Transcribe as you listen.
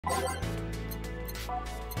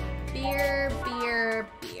Beer, beer,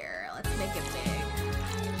 beer. Let's make it big.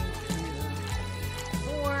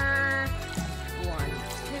 4. 1,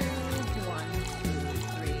 2, 1, 2,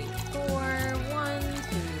 3, 4. 1,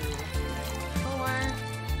 2, 4,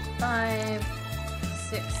 5,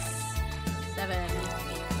 6, 7,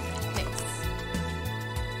 8.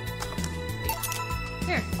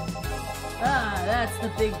 Here. Ah, that's the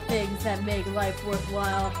big things that make life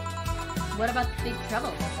worthwhile. What about the big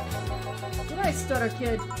trouble? Did I stutter,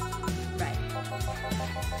 kid? Right.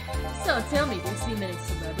 So tell me, do you see many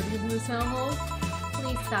celebrities in this hellhole?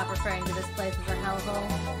 Please stop referring to this place as a hellhole.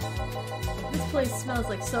 If this place smells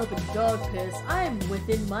like soap and dog piss, I am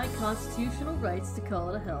within my constitutional rights to call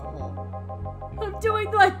it a hellhole. I'm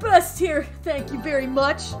doing my best here, thank you very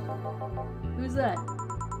much. Who's that?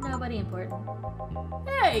 Nobody important.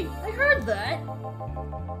 Hey, I heard that!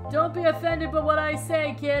 Don't be offended by what I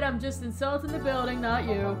say, kid. I'm just insulting the building, not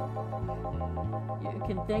you. You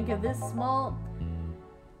can think of this small...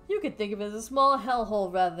 You could think of it as a small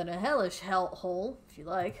hellhole rather than a hellish hellhole, if you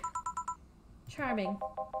like. Charming.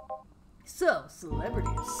 So,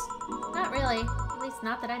 celebrities. Not really. At least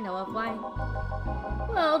not that I know of. Why?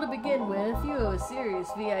 Well, to begin with, you owe a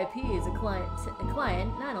serious VIP as a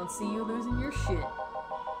client, and I don't see you losing your shit.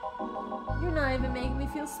 You're not even making me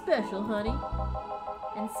feel special, honey.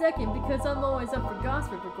 And second, because I'm always up for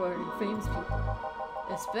gossip regarding famous people.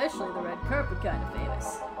 Especially the red carpet kind of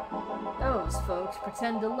famous. Those folks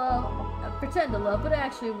pretend to love, but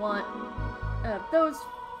actually want... those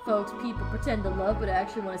folks people pretend to love, but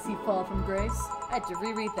actually want to see fall from grace. I had to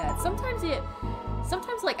reread that. Sometimes,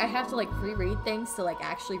 like, I have to, like, reread things to, like,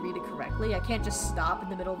 actually read it correctly. I can't just stop in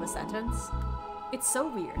the middle of a sentence. It's so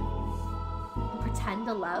weird. Pretend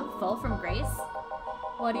to love? Fall from grace?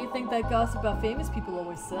 Why do you think that gossip about famous people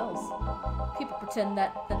always sells? People pretend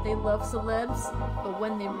that they love celebs, but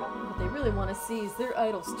what they really want to see is their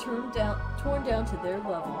idols torn down to their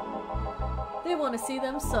level. They want to see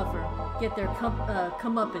them suffer, get their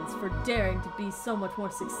comeuppance for daring to be so much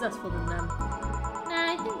more successful than them.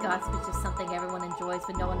 Nah, I think gossip is just something everyone enjoys,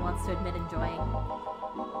 but no one wants to admit enjoying.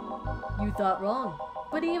 You thought wrong.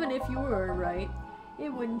 But even if you were right,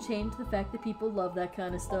 it wouldn't change the fact that people love that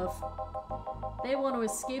kind of stuff. They want to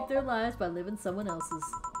escape their lives by living someone else's.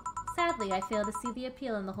 Sadly, I fail to see the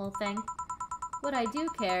appeal in the whole thing. What I do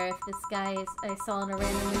care if this guy I saw in a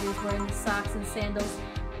random movie is wearing socks and sandals,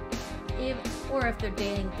 or if they're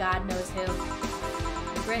dating God knows who.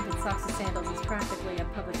 Granted, socks and sandals is practically a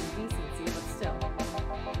public indecency, but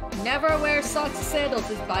still. Never wear socks and sandals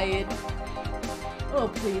is bad. Oh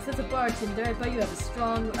please, as a bartender, I bet you have a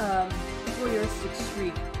strong, voyeuristic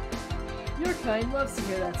streak. Your kind loves to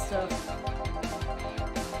hear that stuff.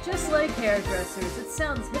 Just like hairdressers, it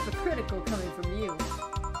sounds hypocritical coming from you.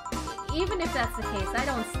 Even if that's the case, I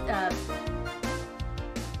don't,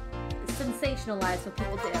 sensationalize what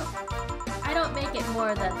people do. I don't make it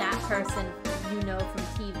more that that person you know from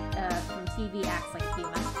TV acts like a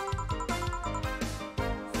human.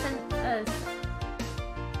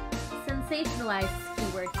 Sensationalize is the key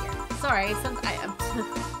word here. Sorry,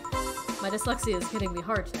 my dyslexia is hitting me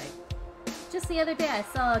hard tonight. Just the other day, I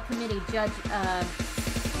saw a committee judge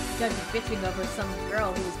bitching over some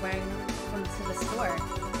girl who was wearing them to the store.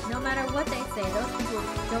 No matter what they say, those people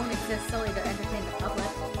don't exist solely to entertain the public.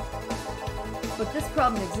 But this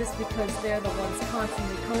problem exists because they're the ones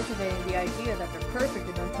constantly cultivating the idea that they're perfect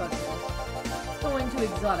and untouchable. Going to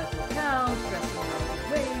exotic locales, dressing in elaborate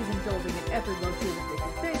ways, indulging in every luxury that they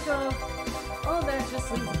can think of. All that just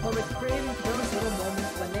leaves the public craving for those little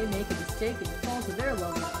moments when they make a mistake and fall to their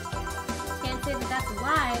level. Can't say that that's a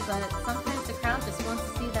lie, but sometimes the crowd just wants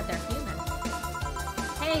to see that they're human.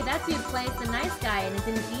 Hey, that dude plays the nice guy and is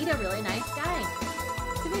indeed a really nice guy.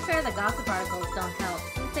 To be fair, the gossip articles don't help,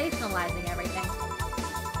 sensationalizing everything.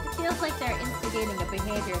 It feels like they're instigating a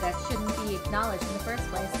behavior that shouldn't be acknowledged in the first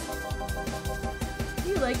place.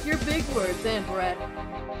 You like your big words, eh, Brett?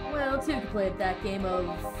 Well, two played that game of...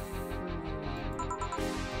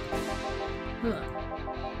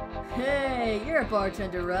 Hey, you're a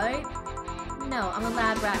bartender, right? No, I'm a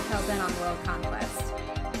lab rat hell-bent on world conquest.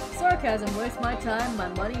 Sarcasm wastes my time, my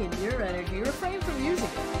money, and your energy. Refrain from using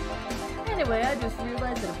it. Anyway, I just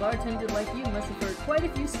realized that a bartender like you must have heard quite a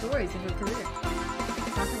few stories in her career.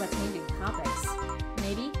 Talk about changing topics.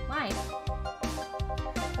 Maybe? Why?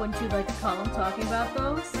 Wouldn't you like a column talking about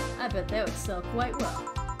those? I bet that would sell quite well.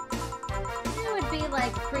 It would be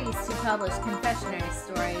like priests who publish confessionary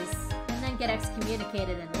stories and then get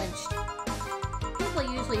excommunicated and lynched. People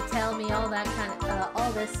usually tell me all that kind of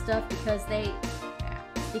all this stuff because they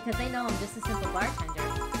know I'm just a simple bartender,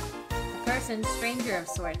 a person, stranger of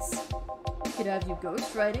sorts. we could have you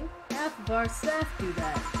ghostwriting. Half of our staff do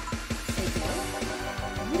that. They do?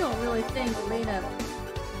 You don't really think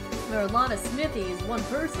Lana Smithy is one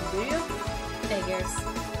person, do you? Figures.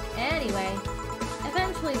 Anyway,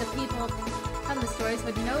 eventually the people from the stories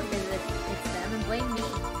would know that it's them and blame me.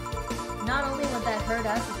 Not only would that hurt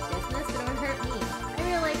us as a business, but it would hurt me. I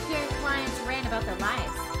really like hearing clients rant about their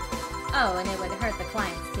lives. Oh, and it would hurt the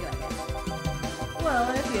clients too, I guess.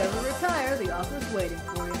 Well, if you ever retire, the offer's waiting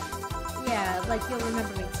for you. Yeah, like you'll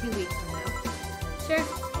remember me 2 weeks from now. Sure.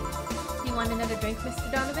 Do you want another drink,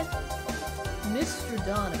 Mr. Donovan? Mr.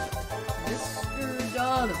 Donovan. Mr.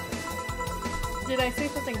 Donovan. Did I say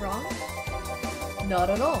something wrong? Not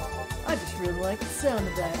at all. I just really like the sound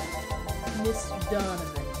of that. Mr.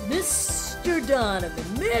 Donovan. Mr.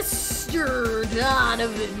 Donovan. Mr.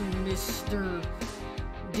 Donovan. Mr.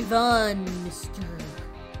 Devon. Mr.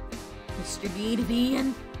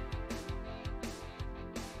 Donovan.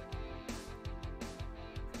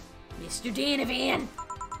 Mr. Donovan.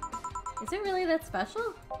 Is it really that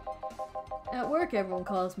special? At work, everyone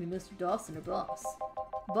calls me Mr. Dawson or Boss.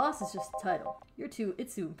 Boss is just a title.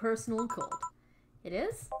 It's too impersonal and cold. It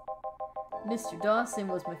is? Mr. Dawson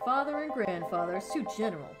was my father and grandfather. It's too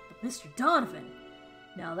general. But Mr. Donovan,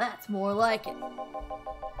 now that's more like it.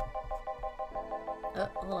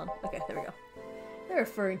 Hold on. Okay, there we go. They're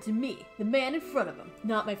referring to me, the man in front of them.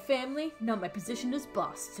 Not my family, not my position as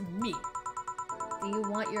boss. To me. Do you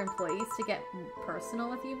want your employees to get personal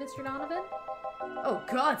with you, Mr. Donovan? Oh,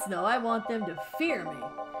 gods no, I want them to fear me.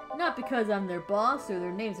 Not because I'm their boss or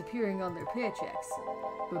their names appearing on their paychecks,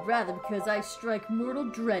 but rather because I strike mortal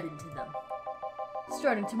dread into them.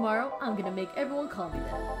 Starting tomorrow, I'm gonna make everyone call me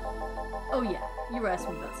that. Oh yeah, you were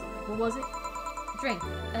asking me about something. What was it? Drink.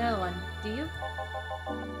 Another one. Do you?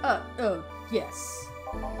 Oh, yes.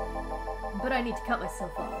 But I need to cut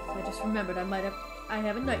myself off. I just remembered I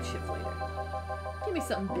have a night shift later. Give me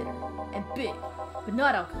something bitter and big, but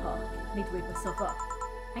not alcoholic. I need to wake myself up.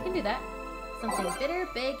 I can do that. Something bitter,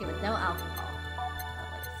 big, and with no alcohol.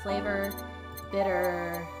 Like flavor,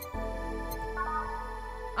 bitter.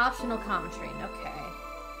 Optional commentary. Okay.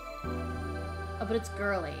 Oh, but it's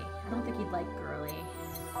girly. I don't think he'd like girly.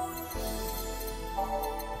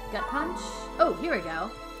 Gut punch? Oh, here we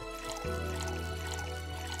go.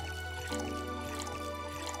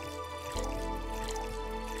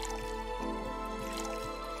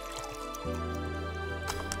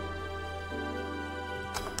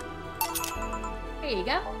 Here you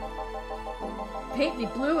go. Paint me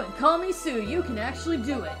blue and call me Sue. You can actually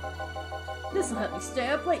do it. This'll help me stay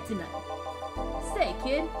up late tonight. Say,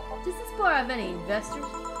 kid, does this bar have any investors?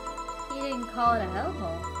 He didn't call it a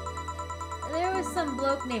hellhole. There was some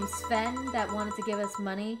bloke named Sven that wanted to give us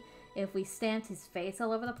money if we stamped his face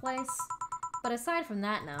all over the place. But aside from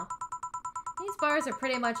that, no. These bars are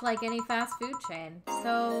pretty much like any fast food chain,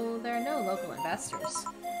 so there are no local investors.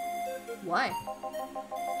 Why?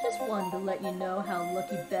 Just wanted to let you know how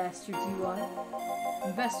lucky bastards you are.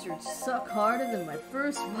 Investors suck harder than my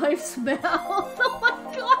first wife's mouth. Oh my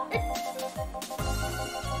god!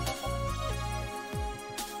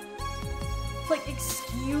 Like,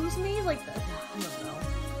 excuse me? Like, I don't know.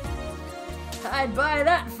 I'd buy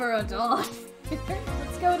that for a dollar.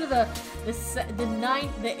 Let's go to the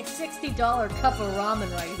 $60 cup of ramen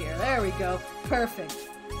right here. There we go. Perfect.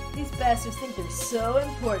 These bastards think they're so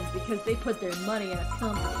important because they put their money in a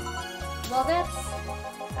company. Well,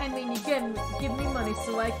 I mean, you can give me money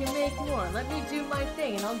so I can make more. Let me do my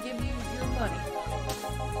thing and I'll give you your money.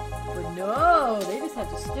 But no, they just have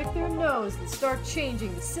to stick their nose and start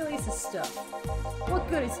changing the silliest of stuff. What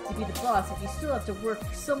good is it to be the boss if you still have to work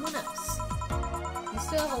for someone else? You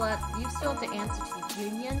still have to answer to the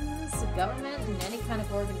unions, the government, and any kind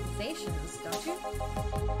of organizations, don't you?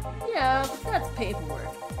 Yeah, but that's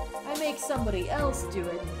paperwork. I make somebody else do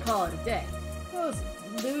it and call it a day.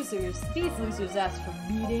 These losers ask for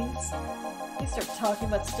meetings. They start talking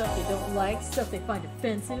about stuff they don't like, stuff they find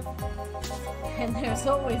offensive. And there's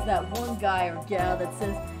always that one guy or gal that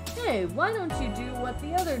says, hey, why don't you do what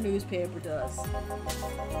the other newspaper does?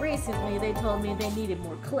 Recently, they told me they needed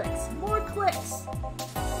more clicks. More clicks!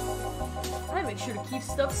 I make sure to keep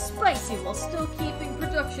stuff spicy while still keeping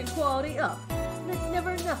production quality up. And it's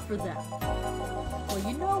never enough for them. Well,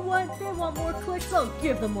 you know what? They want more clicks, I'll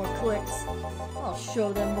give them more clicks. I'll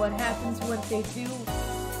show them what happens when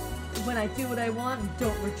I do what I want and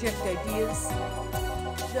don't reject ideas.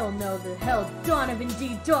 They'll know the hell Donovan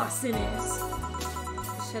D. Dawson is.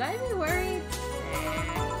 Should I be worried?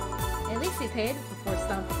 Nah. At least he paid before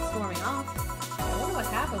storming off. I wonder what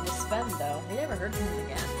happened with Sven, though. We never heard from him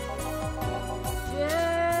again.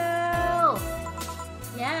 Jill!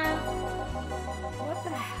 Yeah? What the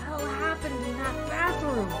hell happened in that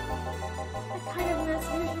bathroom? That kind of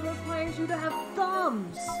investigation requires you to have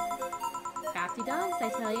thumbs. Crafty dogs, I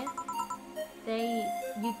tell you.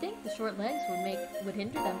 You'd think the short legs would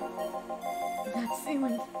hinder them. That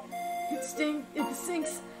ceiling, it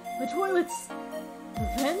sinks, the toilets, the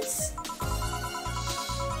vents.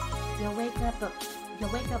 You'll wake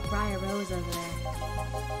up Briar Rose over there.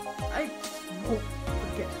 I won't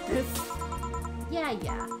forget this. Yeah.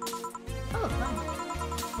 Oh, fun.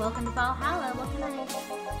 Welcome to Valhalla. What can I...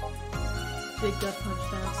 Big gut punch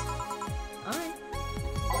bounce. Alright.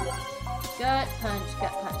 Gut punch,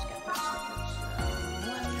 gut punch, gut punch, gut punch.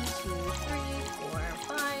 1, 2, 3, 4,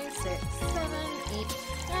 5, 6, 7, 8,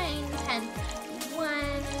 9, 10. 1,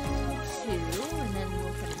 2, and then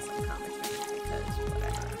we'll put in some commentary because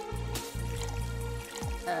whatever.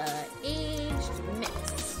 Aged,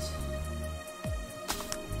 mixed.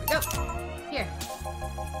 There we go. Here.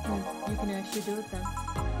 You can actually do it then.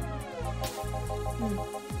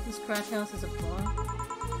 This crack house is a bar.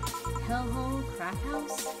 Hellhole crack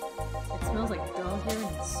house? It smells like dog hair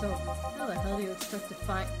and soap. How the hell do you expect to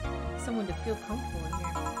find someone to feel comfortable in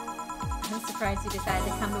here? I'm surprised you decided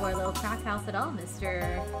to come to our little crack house at all,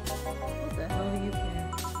 Mr. What the hell do you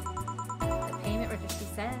care? The payment registry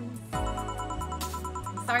says.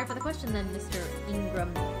 I'm sorry for the question then, Mr.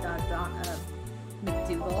 Ingram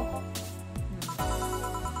McDougal.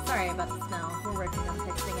 Sorry about the smell. We're working on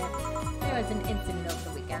fixing it. There was an incident over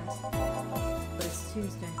the weekend. But it's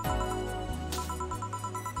Tuesday.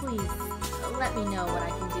 Please, let me know what I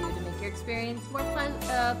can do to make your experience more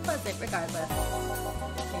pleasant regardless.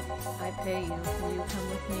 If I pay you, will you come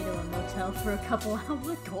with me to a motel for a couple hours? Oh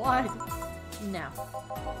my god! No.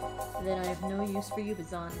 Then I have no use for you,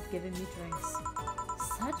 Bazan, giving me drinks.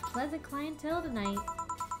 Such pleasant clientele tonight.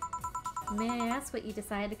 May I ask what you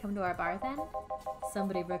decided to come to our bar then?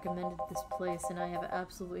 Somebody recommended this place and I have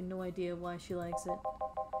absolutely no idea why she likes it.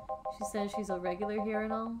 She says she's a regular here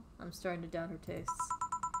and all. I'm starting to doubt her tastes.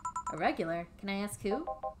 A regular? Can I ask who?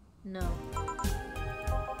 No.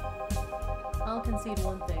 I'll concede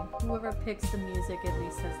one thing. Whoever picks the music at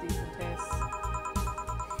least has decent tastes.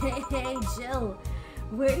 Hey, Jill!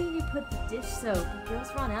 Where do you put the dish soap? Girls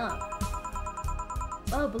run out.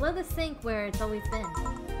 Oh, below the sink where it's always been.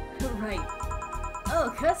 Right.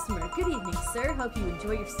 Oh, customer. Good evening, sir. Hope you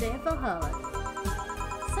enjoy your stay at Valhalla.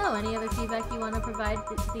 So, any other feedback you want to provide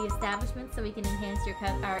to the establishment so we can enhance your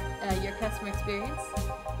customer experience?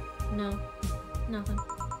 No. Nothing.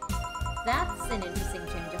 That's an interesting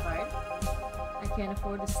change of heart. I can't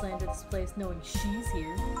afford to slander this place knowing she's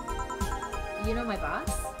here. You know my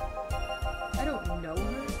boss? I don't know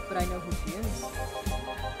her, but I know who she is.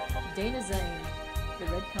 Dana Zane, the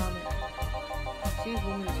Red Comet. She's the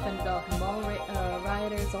woman who's fended off mall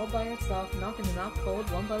rioters all by herself, knocking them out cold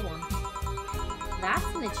one by one. That's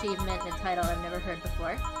an achievement and a title I've never heard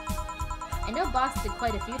before. I know Boss did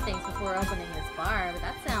quite a few things before opening this bar, but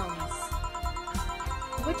that sounds...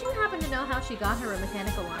 Would you happen to know how she got her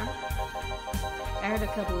mechanical arm? I heard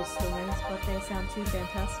a couple of stories, but they sound too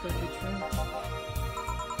fantastical to be true.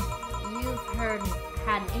 You've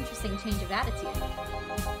had an interesting change of attitude.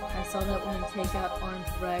 I saw that woman take out armed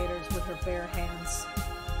rioters with her bare hands.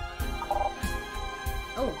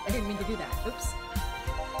 Oh, I didn't mean to do that. Oops.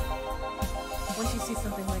 Once you see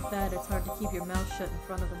something like that, it's hard to keep your mouth shut in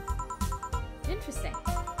front of them. Interesting.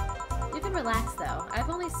 You can relax, though. I've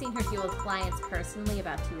only seen her deal with clients personally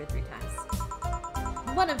about 2 or 3 times.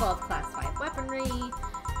 One involved Class 5 weaponry.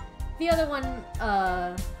 The other one,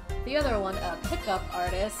 a pickup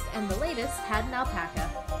artist, and the latest had an alpaca.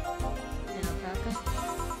 An alpaca?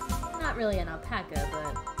 Not really an alpaca,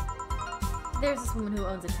 but there's this woman who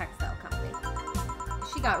owns a textile company.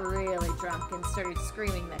 She got really drunk and started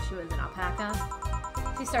screaming that she was an alpaca.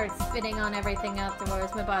 She started spitting on everything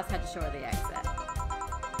afterwards. My boss had to show her the exit.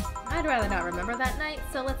 I'd rather not remember that night,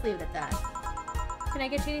 so let's leave it at that. Can I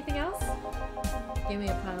get you anything else? Give me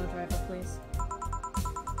a pile driver, please.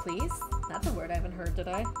 Please? That's a word I haven't heard, did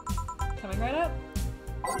I? Coming right up.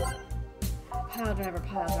 Pile driver,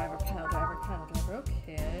 pile driver, pile driver, pile driver.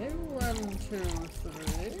 Okay. 1, 2,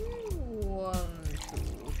 3. 1,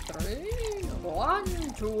 2, 3. 1,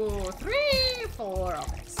 2, 3, 4. All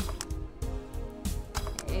mixed.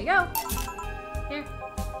 There you go. Here.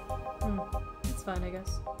 It's fine, I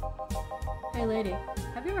guess. Hey, lady.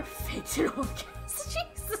 Have you ever faked an orgasm?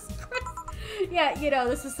 Jesus Christ. Yeah, you know,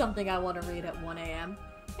 this is something I want to read at 1 a.m.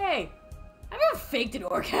 Hey, have you ever faked an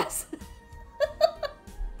orgasm?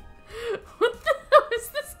 What the hell is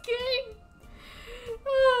this game?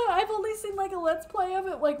 I've only seen like a Let's Play of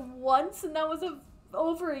it like once, and that was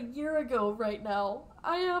over a year ago right now.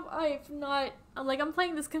 I've not I'm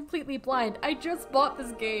playing this completely blind. I just bought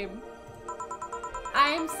this game.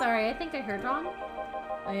 I'm sorry, I think I heard wrong.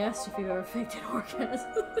 I asked if you ever faked an orgasm.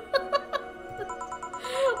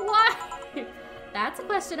 Why? That's a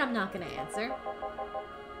question I'm not gonna answer.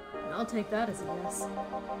 I'll take that as a yes.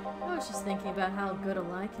 I was just thinking about how good a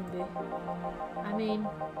lie can be. I mean,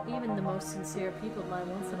 even the most sincere people lie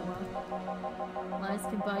once in a while. Lies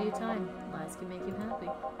can buy you time. Lies can make you happy.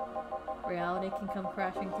 Reality can come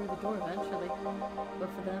crashing through the door eventually. But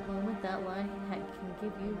for that moment, that lie can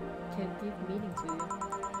give meaning to you.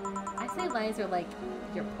 I say lies are like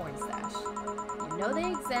your porn stash. You know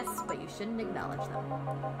they exist, but you shouldn't acknowledge them.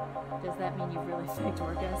 Does that mean you've really faked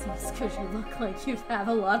orgasms because you look like you have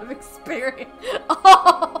a lot of experience?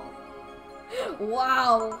 Oh!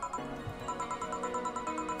 Wow!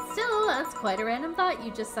 Still, that's quite a random thought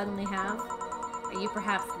you just suddenly have. Are you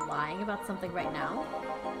perhaps lying about something right now?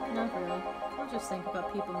 Not really. I'll just think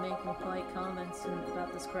about people making polite comments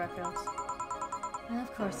about this crack house.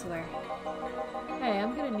 Of course you are. Hey,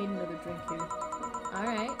 I'm gonna need another drink here.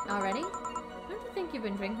 Alright, already? Don't you think you've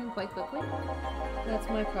been drinking quite quickly? That's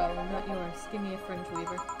my problem, not yours. Give me a fringe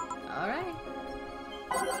weaver. Alright.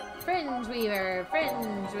 Fringe weaver,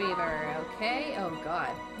 okay? Oh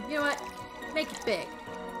god. You know what? Make it big.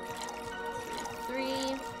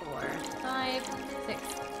 3, 4, 5, 6,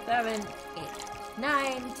 7, 8,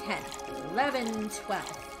 9, 10, 11,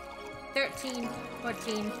 12. 13,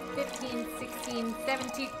 14, 15, 16,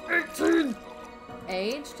 17, 18!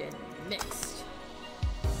 Aged and mixed.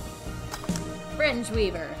 Fringe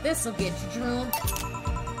weaver, this'll get you drunk.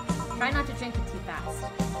 Try not to drink it too fast.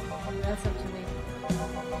 That's up to me.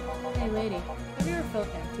 Hey lady, have you ever felt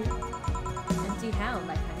empty? Empty how?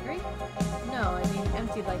 Like hungry? No, I mean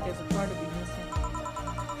empty like there's a part of you missing.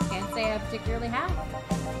 Can't say I particularly have.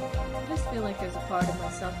 I just feel like there's a part of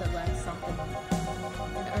myself that lacks something.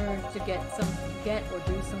 An urge to get or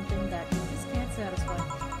do something that you just can't satisfy.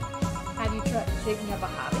 Have you tried taking up a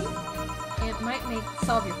hobby? It might not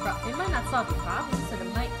solve your problems, but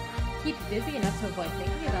it might keep you busy enough to avoid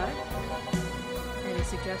thinking about it. Any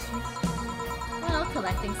suggestions? Well,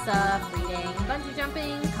 collecting stuff, reading, bungee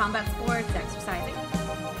jumping, combat sports, exercising.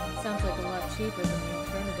 Sounds like a lot cheaper than the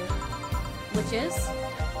alternative. Which is?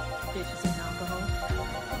 Bitches and alcohol.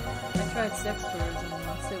 I tried sex tourism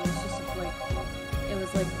once. It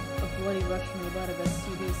was like a bloody Russian roulette of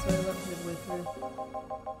STDs, so I left midway through.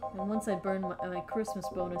 And once I burned my Christmas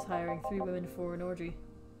bonus hiring 3 women for an orgy.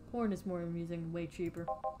 Porn is more amusing and way cheaper.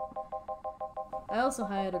 I also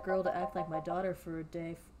hired a girl to act like my daughter for a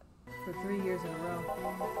day for 3 years in a row.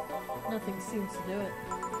 Nothing seems to do it.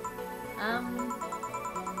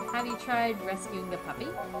 Have you tried rescuing the puppy?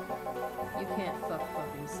 You can't fuck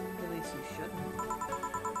puppies. At least you shouldn't.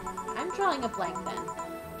 I'm drawing a blank then.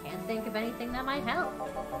 Can't think of anything that might help.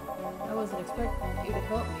 I wasn't expecting you to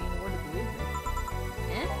help me in order to believe me.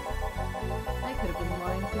 Eh? I could have been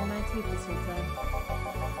lying through my teeth this whole time.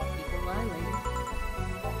 People lie, lady.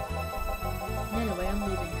 Anyway, I'm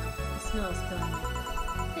leaving now. The smell is killing me.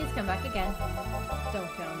 Please come back again. Don't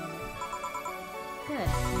count on me. Good.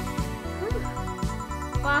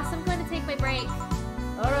 Whew. Boss, I'm going to take my break.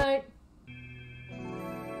 Alright.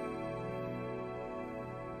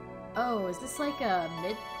 Oh, is this like a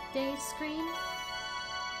midday screen?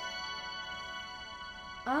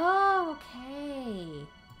 Oh, okay.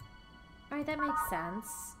 Alright, that makes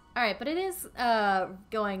sense. Alright, but it is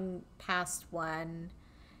going past 1,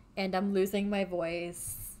 and I'm losing my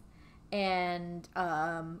voice, and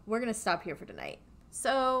we're gonna stop here for tonight.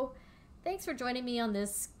 So, thanks for joining me on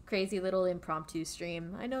this crazy little impromptu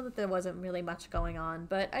stream. I know that there wasn't really much going on,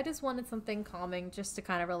 but I just wanted something calming just to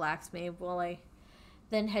kind of relax me while I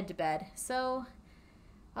then head to bed. So,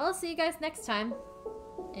 I'll see you guys next time.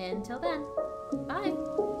 Until then, bye!